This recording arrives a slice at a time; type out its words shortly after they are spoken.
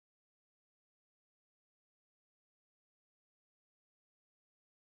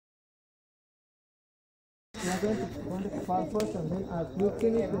going to capal first and then you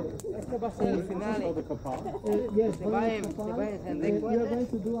finish Esto va a ser el final. yes, Se va a encender. you are going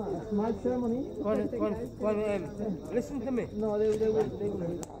to do a small ceremony. Listen to me. No, they will.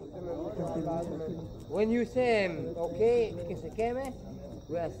 When you say, okay, que se queme,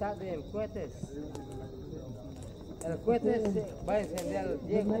 we are starting cohetes. El cohete se va a encender el Good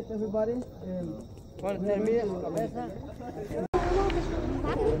Diego. night, everybody. Cuando termine su cabeza.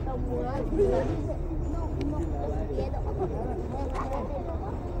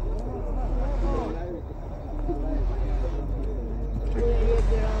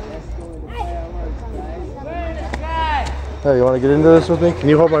 Hey, you want to get into this with me? Can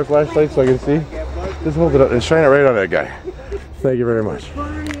you hold my flashlight so I can see? Just hold it up and shine it right on that guy. Thank you very much.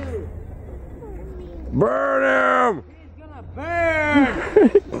 Burn him! He's gonna burn!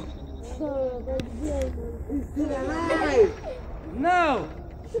 He's still alive! No!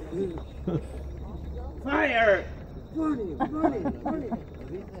 Fire! Burn him!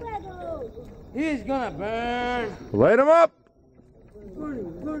 He's gonna burn! Light him up! Burn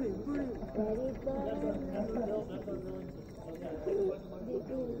him!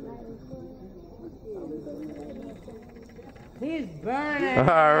 He's burning!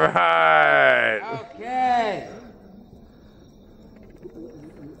 Alright! Okay!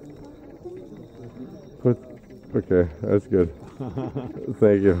 Okay, that's good.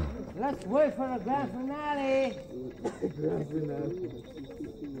 Thank you. Let's wait for the grand finale!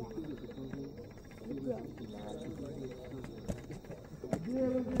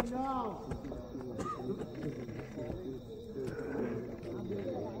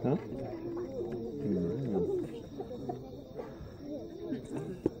 Huh?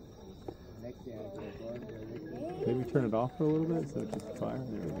 Maybe turn it off for a little bit so it's just fire.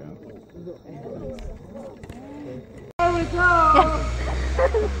 There we go.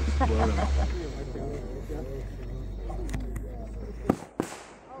 There we go!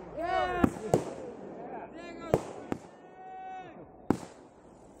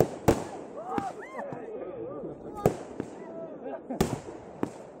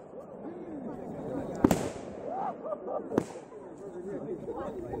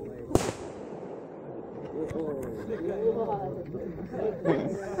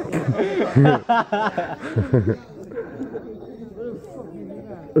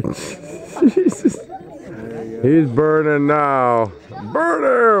 Jesus. He's burning now.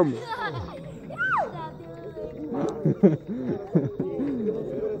 Burn him!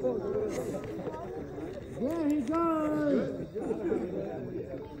 There he goes!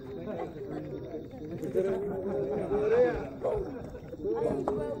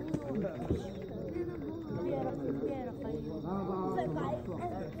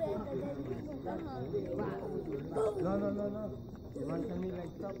 No. You want to me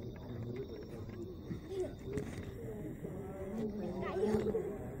like top?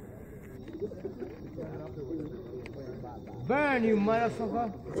 Burn, you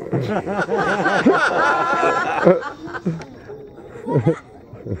motherfucker!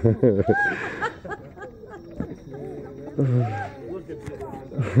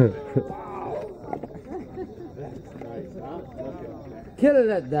 Kill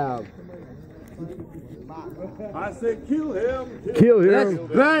that dog. I said kill him. Kill him. Let's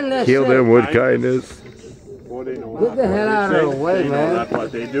burn that Kill shit. them with kindness. Well, they know Get the hell out of the way, man. That's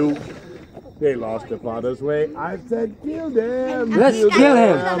what they do. They lost the father's way. I said kill them. Let's kill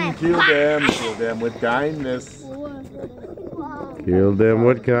him. Kill them. Kill them with kindness. Kill them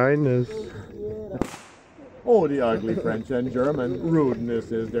with kindness. Oh, the ugly French and German.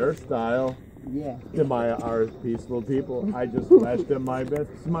 Rudeness is their style. Yeah. The Maya are peaceful people. I just flashed them my best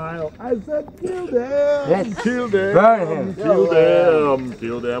smile. I said, kill them! Let's Kill them! burn him. Kill them!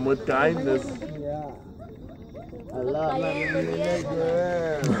 Kill them with kindness. I love my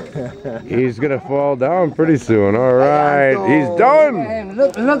He's gonna fall down pretty soon. Alright. He's done! Man,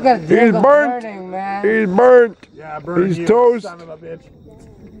 look at He's Diego burnt! burning, man. He's burnt! Yeah, burn He's you, toast. son of a bitch.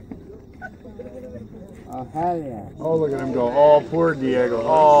 Oh, hell yeah. Oh, look at him go. Oh, poor Diego.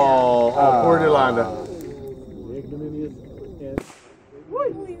 Oh, poor Landa.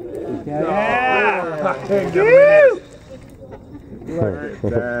 Yeah. Give him this. Look at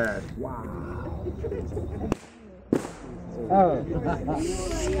that. Wow. Oh.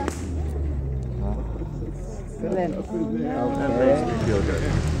 That makes me feel good.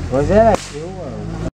 Was that a